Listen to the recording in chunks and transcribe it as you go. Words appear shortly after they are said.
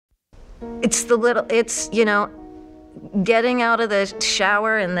It's getting out of the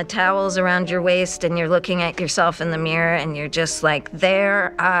shower and the towels around your waist and you're looking at yourself in the mirror and you're just like,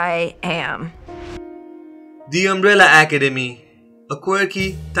 there I am. The Umbrella Academy, a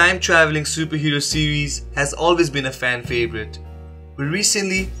quirky, time-traveling superhero series, has always been a fan favorite. But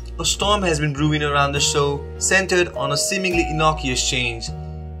recently, a storm has been brewing around the show centered on a seemingly innocuous change,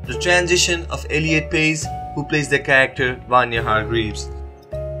 the transition of Elliot Page, who plays the character Vanya Hargreeves.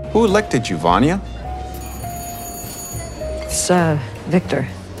 Who elected you, Vanya? It's, Viktor.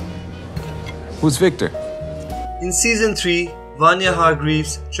 Who's Viktor? In Season 3, Vanya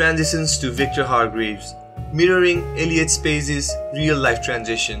Hargreeves transitions to Viktor Hargreeves, mirroring Elliot Page's real-life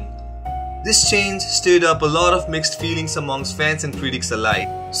transition. This change stirred up a lot of mixed feelings amongst fans and critics alike.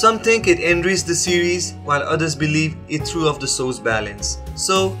 Some think it enriched the series, while others believe it threw off the show's balance.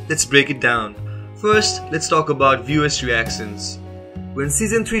 So, let's break it down. First, let's talk about viewers' reactions. When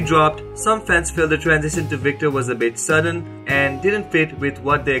Season 3 dropped, some fans felt the transition to Viktor was a bit sudden and didn't fit with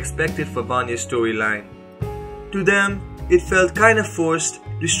what they expected for Vanya's storyline. To them, it felt kind of forced,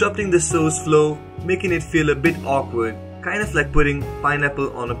 disrupting the show's flow, making it feel a bit awkward, kind of like putting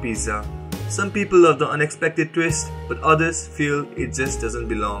pineapple on a pizza. Some people love the unexpected twist, but others feel it just doesn't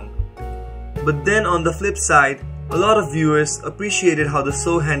belong. But then on the flip side, a lot of viewers appreciated how the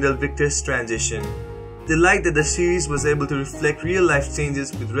show handled Viktor's transition. They liked that the series was able to reflect real-life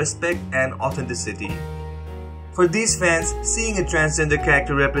changes with respect and authenticity. For these fans, seeing a transgender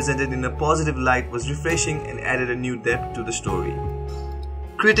character represented in a positive light was refreshing and added a new depth to the story.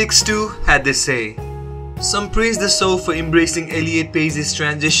 Critics too had their say. Some praised the show for embracing Elliot Page's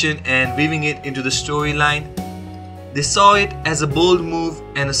transition and weaving it into the storyline. They saw it as a bold move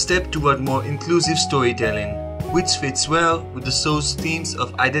and a step toward more inclusive storytelling, which fits well with the show's themes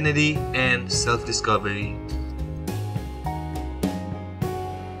of identity and self-discovery.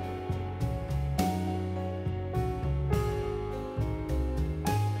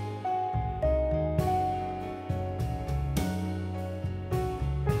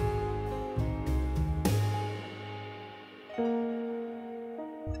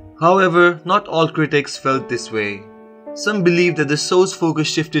 However, not all critics felt this way. Some believed that the show's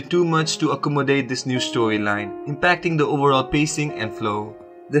focus shifted too much to accommodate this new storyline, impacting the overall pacing and flow.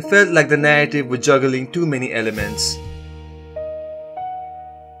 They felt like the narrative was juggling too many elements.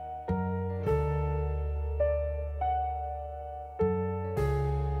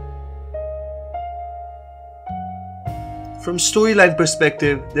 From storyline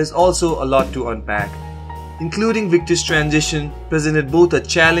perspective, there's also a lot to unpack. Including Viktor's transition presented both a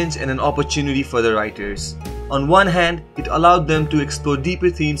challenge and an opportunity for the writers. On one hand, it allowed them to explore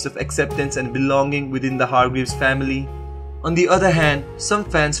deeper themes of acceptance and belonging within the Hargreeves family. On the other hand, some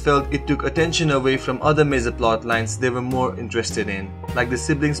fans felt it took attention away from other major plot lines they were more interested in, like the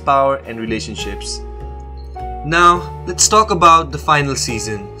siblings' power and relationships. Now, let's talk about the final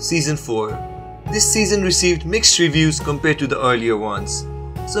season, Season 4. This season received mixed reviews compared to the earlier ones.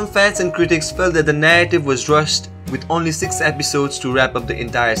 Some fans and critics felt that the narrative was rushed, with only 6 episodes to wrap up the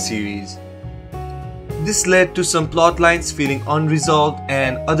entire series. This led to some plot lines feeling unresolved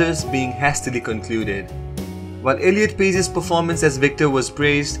and others being hastily concluded. While Elliot Page's performance as Viktor was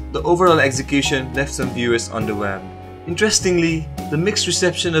praised, the overall execution left some viewers underwhelmed. Interestingly, the mixed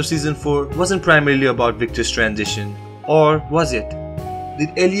reception of Season 4 wasn't primarily about Viktor's transition. Or was it?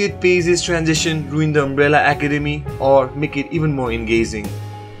 Did Elliot Page's transition ruin the Umbrella Academy or make it even more engaging?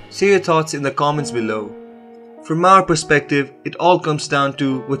 Share your thoughts in the comments below. From our perspective, it all comes down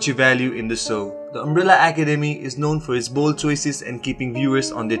to what you value in the show. The Umbrella Academy is known for its bold choices and keeping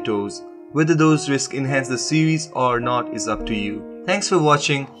viewers on their toes. Whether those risks enhance the series or not is up to you. Thanks for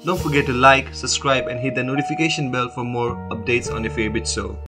watching. Don't forget to like, subscribe and hit the notification bell for more updates on your favorite show.